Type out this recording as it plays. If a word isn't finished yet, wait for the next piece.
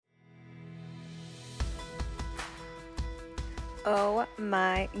Oh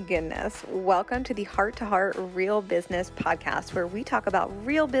my goodness. Welcome to the Heart to Heart Real Business podcast, where we talk about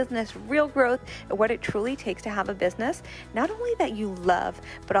real business, real growth, and what it truly takes to have a business, not only that you love,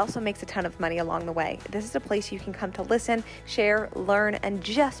 but also makes a ton of money along the way. This is a place you can come to listen, share, learn, and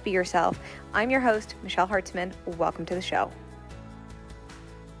just be yourself. I'm your host, Michelle Hartzman. Welcome to the show.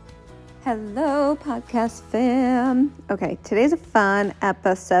 Hello, podcast fam. Okay, today's a fun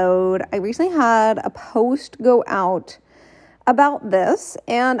episode. I recently had a post go out about this,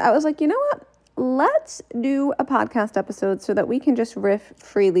 and I was like, you know what? Let's do a podcast episode so that we can just riff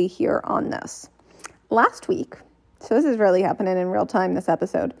freely here on this. Last week, so this is really happening in real time, this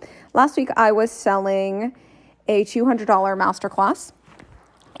episode. Last week, I was selling a $200 masterclass,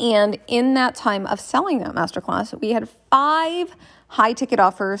 and in that time of selling that masterclass, we had 5 high-ticket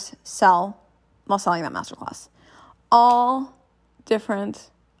offers sell while selling that masterclass. All different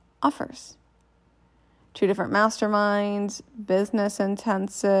offers. 2 different masterminds, business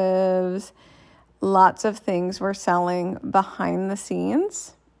intensives, lots of things were selling behind the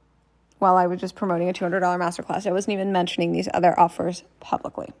scenes while I was just promoting a $200 masterclass. I wasn't even mentioning these other offers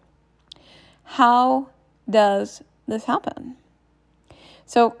publicly. How does this happen?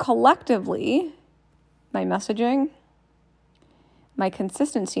 So collectively, my messaging, my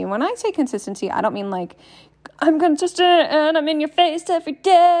consistency, and when I say consistency, I don't mean like, I'm consistent and I'm in your face every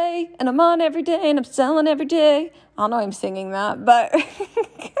day and I'm on every day and I'm selling every day. I don't know I'm singing that, but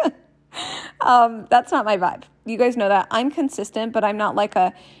that's not my vibe. You guys know that. I'm consistent, but I'm not like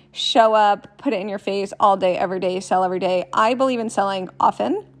a show up, put it in your face all day, every day, sell every day. I believe in selling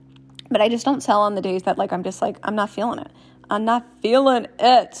often, but I just don't sell on the days that like I'm just like, I'm not feeling it. I'm not feeling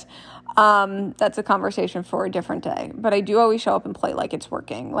it. That's a conversation for a different day, but I do always show up and play like it's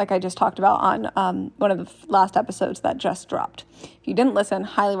working. Like I just talked about on one of the last episodes that just dropped. If you didn't listen,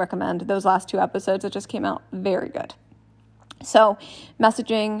 highly recommend those last 2 episodes that just came out. Very good. So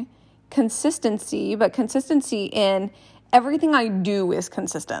messaging, consistency, but consistency in everything I do is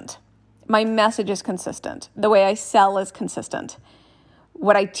consistent. My message is consistent. The way I sell is consistent.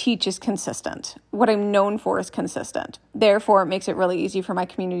 What I teach is consistent. What I'm known for is consistent. Therefore, it makes it really easy for my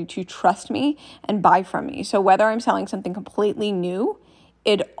community to trust me and buy from me. So whether I'm selling something completely new,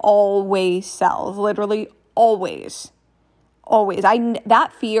 it always sells. Literally always. Always.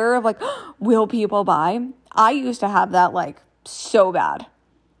 That fear of like, will people buy? I used to have that like so bad.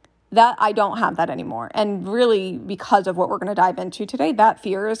 That I don't have that anymore. And really, because of what we're going to dive into today, that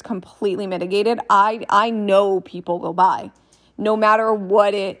fear is completely mitigated. I know people will buy. No matter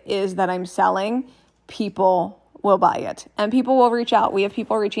what it is that I'm selling, people will buy it and people will reach out. We have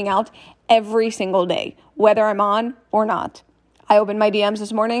people reaching out every single day, whether I'm on or not. I opened my DMs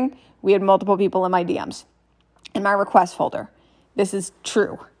this morning. We had multiple people in my DMs in my request folder. This is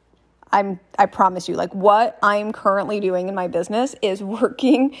true. I promise you, like what I'm currently doing in my business is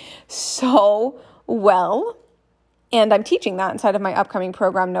working so well. And I'm teaching that inside of my upcoming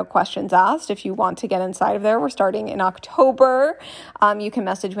program, No Questions Asked. If you want to get inside of there, we're starting in October. You can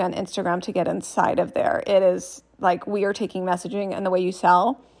message me on Instagram to get inside of there. It is like we are taking messaging and the way you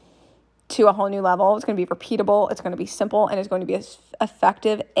sell to a whole new level. It's going to be repeatable. It's going to be simple. And it's going to be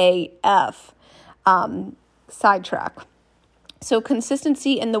effective AF. Sidetrack. So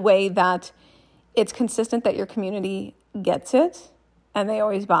consistency in the way that it's consistent that your community gets it and they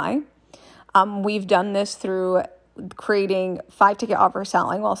always buy. We've done this through creating 5-ticket offer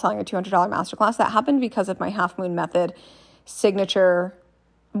selling while selling a $200 masterclass. That happened because of my half moon method signature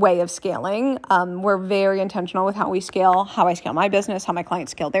way of scaling. We're very intentional with how we scale, how I scale my business, how my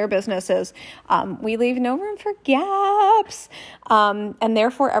clients scale their businesses. We leave no room for gaps, and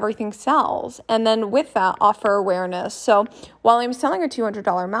therefore everything sells. And then with that, offer awareness. So while I'm selling a $200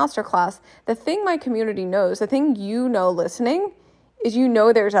 masterclass, the thing my community knows, the thing you know listening, is you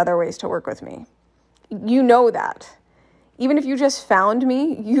know there's other ways to work with me. You know that. Even if you just found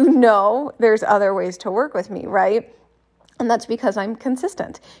me, you know there's other ways to work with me, right? And that's because I'm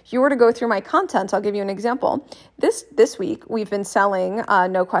consistent. If you were to go through my content, I'll give you an example. This week, we've been selling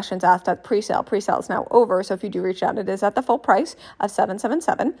No Questions Asked at pre-sale. Pre-sale is now over, so if you do reach out, it is at the full price of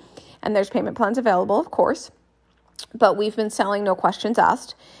 $777, and there's payment plans available, of course. But we've been selling No Questions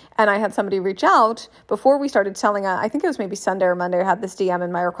Asked. And I had somebody reach out before we started selling. I think it was maybe Sunday or Monday. I had this DM in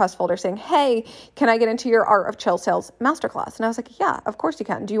my request folder saying, hey, can I get into your Art of Chill Sales masterclass? And I was like, yeah, of course you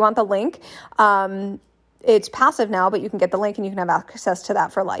can. Do you want the link? It's passive now, but you can get the link and you can have access to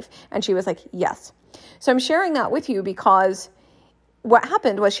that for life. And she was like, yes. So I'm sharing that with you because what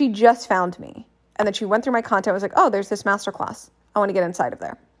happened was she just found me. And then she went through my content. Was like, oh, there's this masterclass. I want to get inside of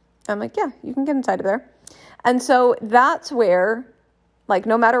there. I'm like, yeah, you can get inside of there. And so that's where, like,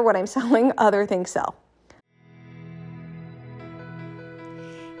 no matter what I'm selling, other things sell.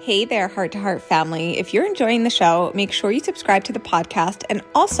 Hey there, Heart to Heart family. If you're enjoying the show, make sure you subscribe to the podcast and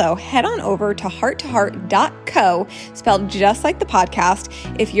also head on over to hearttoheart.co, spelled just like the podcast,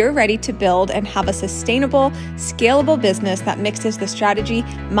 if you're ready to build and have a sustainable, scalable business that mixes the strategy,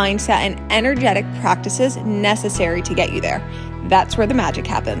 mindset, and energetic practices necessary to get you there. That's where the magic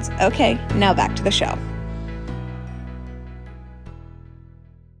happens. Okay, now back to the show.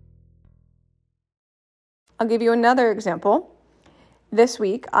 I'll give you another example. This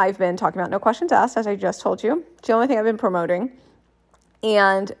week, I've been talking about No Questions Asked, as I just told you. It's the only thing I've been promoting.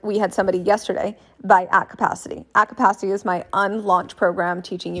 And we had somebody yesterday buy At Capacity. At Capacity is my unlaunched program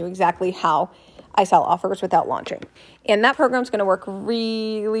teaching you exactly how I sell offers without launching. And that program is going to work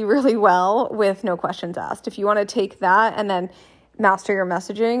really, really well with No Questions Asked. If you want to take that and then master your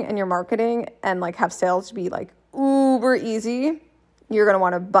messaging and your marketing and like have sales be like uber easy, you're going to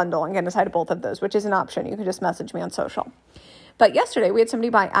want to bundle and get inside of both of those, which is an option. You can just message me on social. But yesterday we had somebody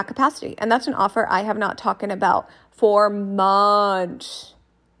buy At Capacity, and that's an offer I have not talked about for months.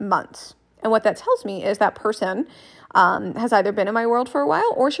 And what that tells me is that person has either been in my world for a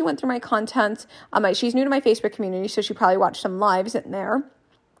while or she went through my content. She's new to my Facebook community, so she probably watched some lives in there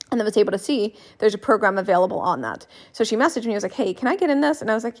and then was able to see there's a program available on that. So she messaged me, was like, hey, can I get in this? And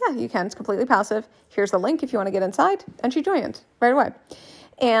I was like, yeah, you can. It's completely passive. Here's the link if you want to get inside. And she joined right away.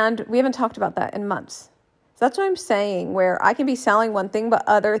 And we haven't talked about that in months. That's what I'm saying, where I can be selling one thing, but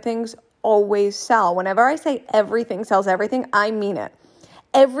other things always sell. Whenever I say everything sells everything, I mean it.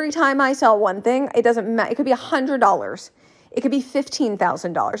 Every time I sell one thing, it doesn't matter. It could be $100. It could be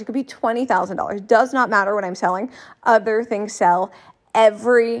 $15,000. It could be $20,000. Does not matter what I'm selling. Other things sell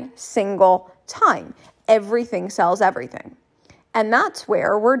every single time. Everything sells everything. And that's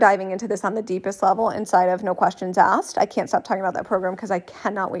where we're diving into this on the deepest level inside of No Questions Asked. I can't stop talking about that program because I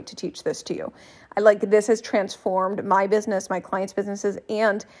cannot wait to teach this to you. This has transformed my business, my clients' businesses,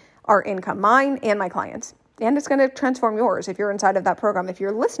 and our income, mine and my clients. And it's going to transform yours if you're inside of that program. If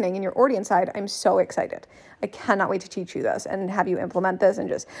you're listening and you're already inside, I'm so excited. I cannot wait to teach you this and have you implement this and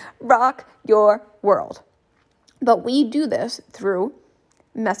just rock your world. But we do this through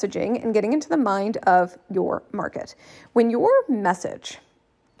messaging and getting into the mind of your market. When your messaging,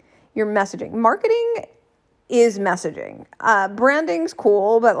 marketing is messaging. Branding's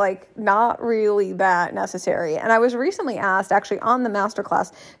cool, but not really that necessary. And I was recently asked, actually on the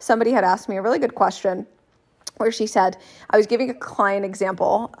masterclass, somebody had asked me a really good question where she said, I was giving a client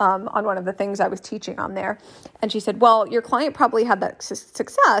example on one of the things I was teaching on there. And she said, well, your client probably had that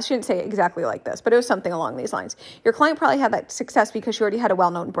success. She didn't say it exactly like this, but it was something along these lines. Your client probably had that success because she already had a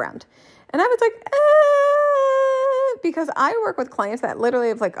well-known brand. And I was like, because I work with clients that literally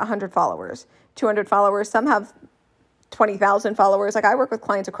have 100 followers, 200 followers. Some have 20,000 followers. I work with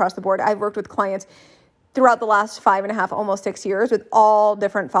clients across the board. I've worked with clients throughout the last 5.5, almost 6 years with all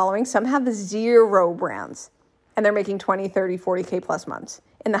different followings. Some have 0 brands. And they're making 20, 30, 40K plus months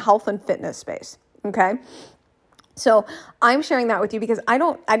in the health and fitness space. Okay. So I'm sharing that with you because I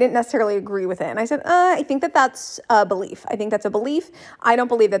didn't necessarily agree with it. And I said, I think that's a belief. I think that's a belief. I don't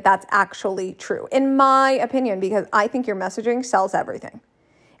believe that that's actually true, in my opinion, because I think your messaging sells everything.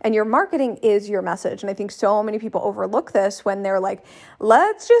 And your marketing is your message. And I think so many people overlook this when they're like,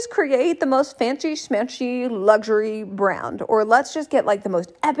 let's just create the most fancy, smanchy, luxury brand, or let's just get the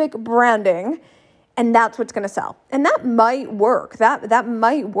most epic branding. And that's what's going to sell. And that might work. That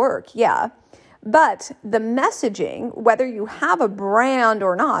might work, yeah. But the messaging, whether you have a brand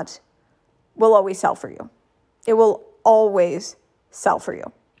or not, will always sell for you. It will always sell for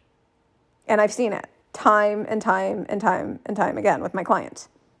you. And I've seen it time and time and time and time again with my clients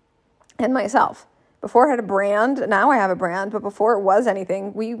and myself. Before I had a brand, now I have a brand, but before it was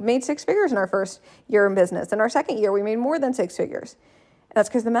anything, we made 6 figures in our first year in business. In our second year, we made more than 6 figures. And that's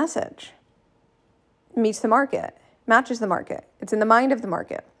because the message meets the market, matches the market. It's in the mind of the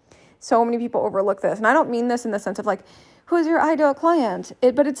market. So many people overlook this. And I don't mean this in the sense of who's your ideal client?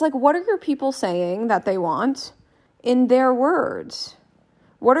 But it's what are your people saying that they want in their words?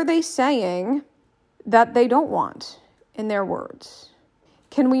 What are they saying that they don't want in their words?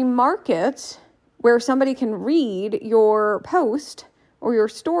 Can we market where somebody can read your post or your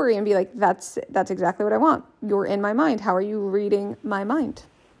story and be like, that's exactly what I want. You're in my mind. How are you reading my mind?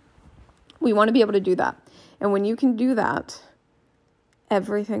 We want to be able to do that. And when you can do that,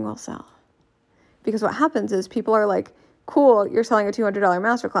 everything will sell. Because what happens is people are like, cool, you're selling a $200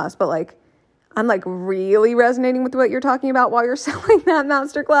 masterclass, but I'm really resonating with what you're talking about while you're selling that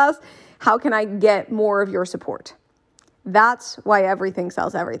masterclass. How can I get more of your support? That's why everything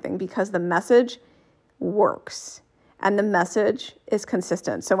sells everything, because the message works and the message is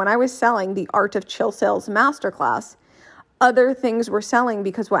consistent. So when I was selling the Art of Chill Sales masterclass, other things were selling,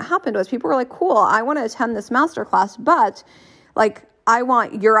 because what happened was people were like, cool, I want to attend this masterclass, but like, I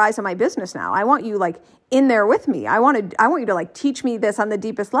want your eyes on my business now. I want you like in there with me. I want you to like teach me this on the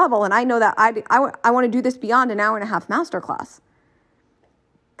deepest level. And I know that I want to do this beyond an hour and a half masterclass,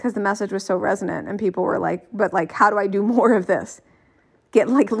 because the message was so resonant and people were like, but like, how do I do more of this?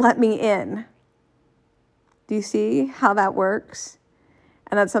 Let me in. Do you see how that works?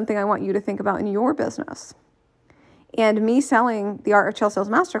 And that's something I want you to think about in your business. And me selling the Art of Chill Sales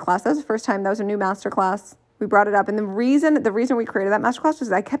Masterclass, that was the first time, that was a new masterclass. We brought it up. And the reason we created that masterclass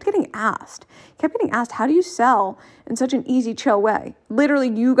was I kept getting asked, how do you sell in such an easy, chill way? Literally,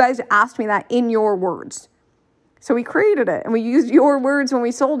 you guys asked me that in your words. So we created it and we used your words when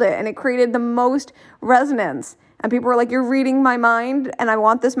we sold it, and it created the most resonance. And people were like, you're reading my mind and I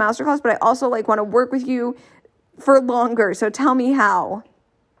want this masterclass, but I also like want to work with you for longer. So tell me how.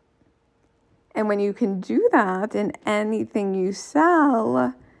 And when you can do that in anything you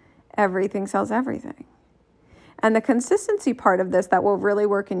sell, everything sells everything. And the consistency part of this that will really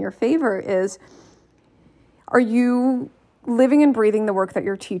work in your favor is, are you living and breathing the work that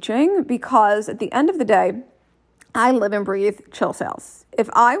you're teaching? Because at the end of the day, I live and breathe chill sales. If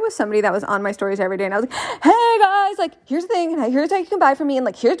I was somebody that was on my stories every day and I was like, hey guys, like here's the thing, and here's how you can buy from me, and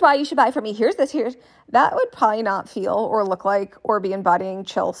like here's why you should buy from me, here's this, that would probably not feel or look like or be embodying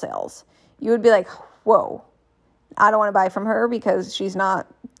chill sales. You would be like, whoa, I don't want to buy from her because she's not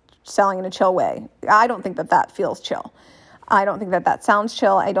selling in a chill way. I don't think that feels chill. I don't think that sounds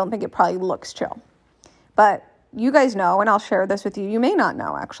chill. I don't think it probably looks chill. But you guys know, and I'll share this with you. You may not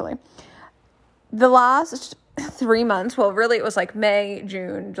know, actually. The last 3 months, well, really it was like May,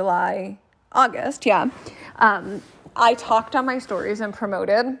 June, July, August, yeah. I talked on my stories and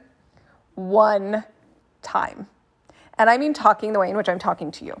promoted one time. And I mean talking the way in which I'm talking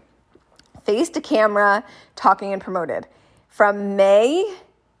to you. Face to camera, talking and promoted. From May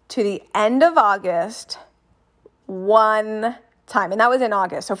to the end of August, one time. And that was in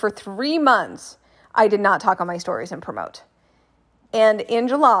August. So for 3 months, I did not talk on my stories and promote. And in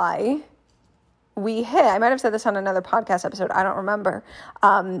July, we hit, I might have said this on another podcast episode, I don't remember.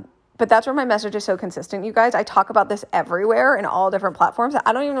 But that's where my message is so consistent, you guys. I talk about this everywhere in all different platforms.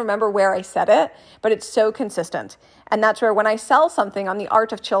 I don't even remember where I said it, but it's so consistent. And that's where when I sell something on the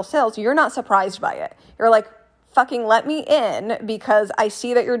Art of Chill Sales, you're not surprised by it. You're like, fucking let me in, because I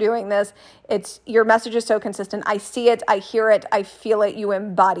see that you're doing this. Your message is so consistent. I see it, I hear it, I feel it, you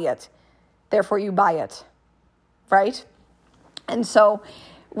embody it. Therefore you buy it, right? And so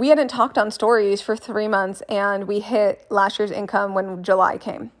we hadn't talked on stories for 3 months, and we hit last year's income when July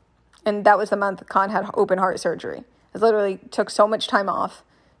came. And that was the month Khan had open heart surgery. I literally took so much time off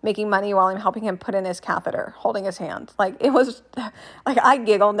making money while I'm helping him put in his catheter, holding his hand. Like, it was, like, I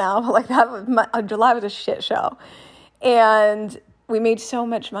giggle now, but like July was a shit show. And we made so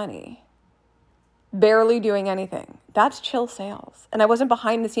much money, barely doing anything. That's chill sales. And I wasn't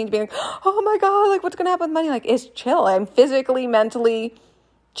behind the scenes being like, oh my God, like what's going to happen with money? Like, it's chill. I'm physically, mentally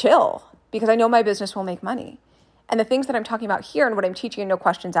chill because I know my business will make money. And the things that I'm talking about here and what I'm teaching in No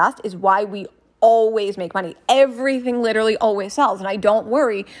Questions Asked is why we always make money. Everything literally always sells. And I don't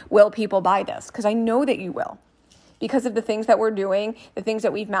worry, will people buy this? Because I know that you will. Because of the things that we're doing, the things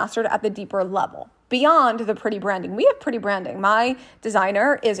that we've mastered at the deeper level. Beyond the pretty branding. We have pretty branding. My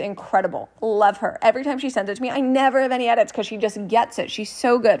designer is incredible. Love her. Every time she sends it to me, I never have any edits because she just gets it. She's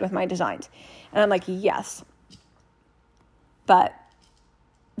so good with my designs. And I'm like, yes. But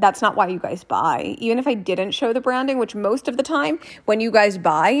that's not why you guys buy. Even if I didn't show the branding, which most of the time when you guys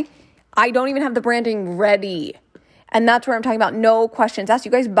buy, I don't even have the branding ready. And that's where I'm talking about no questions asked.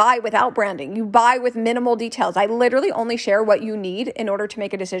 You guys buy without branding. You buy with minimal details. I literally only share what you need in order to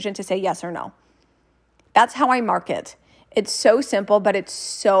make a decision to say yes or no. That's how I market. It's so simple, but it's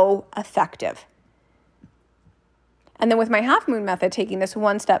so effective. And then with my half moon method, taking this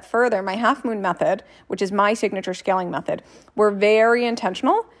one step further, my half moon method, which is my signature scaling method, we're very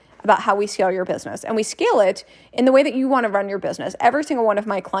intentional about how we scale your business. And we scale it in the way that you want to run your business. Every single one of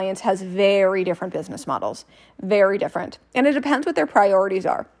my clients has very different business models, very different. And it depends what their priorities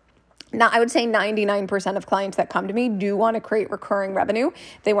are. Now, I would say 99% of clients that come to me do want to create recurring revenue.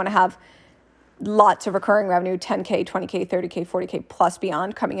 They want to have lots of recurring revenue, 10K, 20K, 30K, 40K plus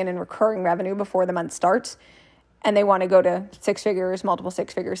beyond coming in recurring revenue before the month starts. And they want to go to 6 figures, multiple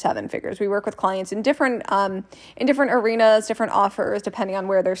 6 figures, 7 figures. We work with clients in different arenas, different offers, depending on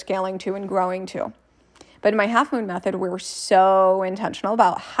where they're scaling to and growing to. But in my half moon method, we're so intentional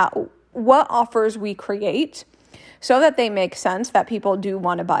about what offers we create so that they make sense, that people do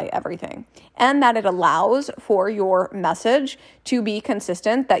want to buy everything, and that it allows for your message to be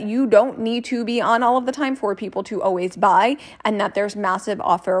consistent, that you don't need to be on all of the time for people to always buy, and that there's massive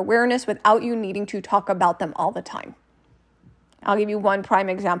offer awareness without you needing to talk about them all the time. I'll give you one prime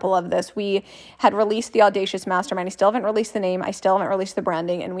example of this. We had released the Audacious Mastermind. I still haven't released the name. I still haven't released the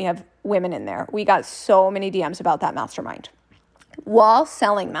branding, and we have women in there. We got so many DMs about that mastermind. While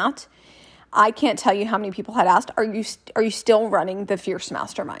selling that, I can't tell you how many people had asked, are you still running the Fierce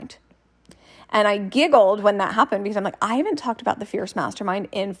Mastermind? And I giggled when that happened because I'm like, I haven't talked about the Fierce Mastermind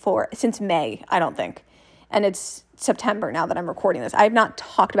since May, I don't think. And it's September now that I'm recording this. I have not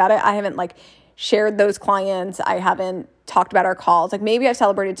talked about it. I haven't shared those clients. I haven't talked about our calls. Maybe I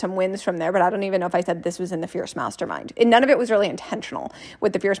celebrated some wins from there, but I don't even know if I said this was in the Fierce Mastermind. And none of it was really intentional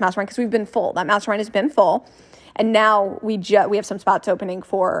with the Fierce Mastermind because we've been full. That mastermind has been full. And now we have some spots opening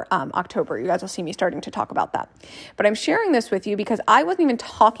for October. You guys will see me starting to talk about that. But I'm sharing this with you because I wasn't even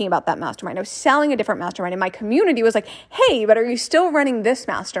talking about that mastermind. I was selling a different mastermind, and my community was like, hey, but are you still running this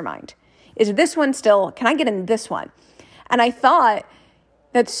mastermind? Is this one still, can I get in this one? And I thought,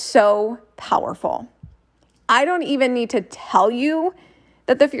 that's so powerful. I don't even need to tell you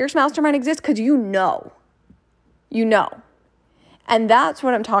that the Fierce Mastermind exists because you know. And that's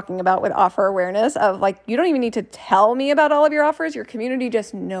what I'm talking about with offer awareness of you don't even need to tell me about all of your offers. Your community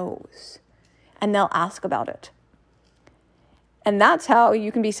just knows, and they'll ask about it. And that's how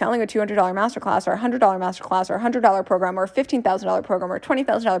you can be selling a $200 masterclass or a $100 masterclass or a $100 program or a $15,000 program or a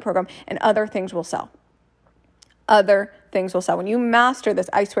 $20,000 program, and other things will sell. Other things will sell. When you master this,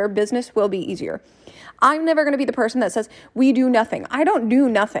 I swear business will be easier. I'm never going to be the person that says, we do nothing. I don't do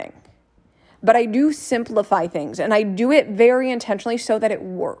nothing. But I do simplify things, and I do it very intentionally so that it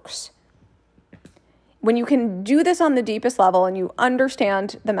works. When you can do this on the deepest level and you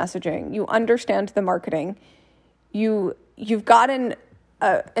understand the messaging, you understand the marketing, you've gotten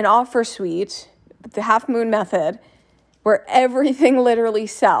an offer suite, the half moon method, where everything literally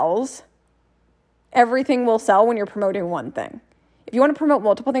sells. Everything will sell when you're promoting one thing. If you want to promote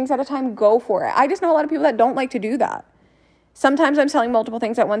multiple things at a time, go for it. I just know a lot of people that don't like to do that. Sometimes I'm selling multiple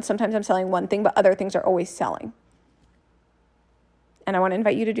things at once. Sometimes I'm selling one thing, but other things are always selling. And I want to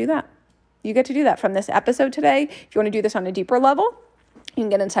invite you to do that. You get to do that from this episode today. If you want to do this on a deeper level, you can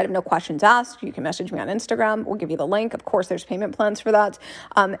get inside of No Questions Asked. You can message me on Instagram. We'll give you the link. Of course, there's payment plans for that.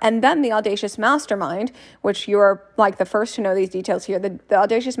 And then the Audacious Mastermind, which you're the first to know these details here. The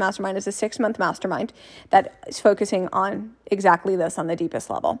Audacious Mastermind is a 6-month mastermind that is focusing on exactly this on the deepest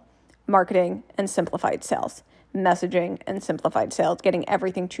level: marketing and simplified sales. Messaging and simplified sales, getting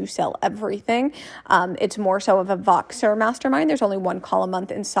everything to sell everything. It's more so of a Voxer mastermind. There's only one call a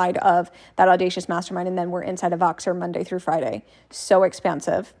month inside of that Audacious Mastermind, and then we're inside of Voxer Monday through Friday. So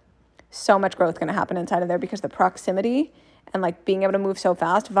expansive. So much growth going to happen inside of there because the proximity and being able to move so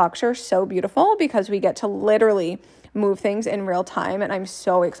fast. Voxer is so beautiful because we get to literally move things in real time. And I'm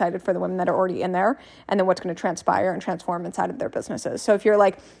so excited for the women that are already in there and then what's going to transpire and transform inside of their businesses. So if you're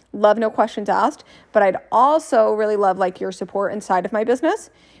love No Questions Asked, but I'd also really love your support inside of my business.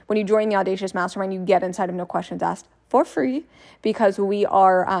 When you join the Audacious Mastermind, you get inside of No Questions Asked for free because we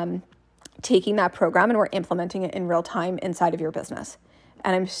are taking that program and we're implementing it in real time inside of your business.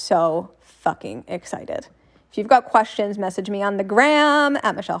 And I'm so fucking excited. If you've got questions, message me on the gram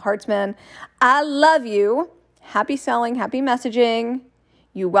at Michelle Hartzman. I love you. Happy selling, happy messaging.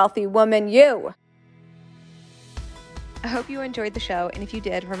 You wealthy woman, you. I hope you enjoyed the show. And if you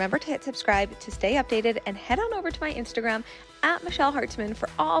did, remember to hit subscribe to stay updated and head on over to my Instagram at Michelle Hartzman for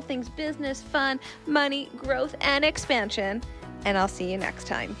all things business, fun, money, growth, and expansion. And I'll see you next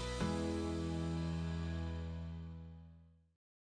time.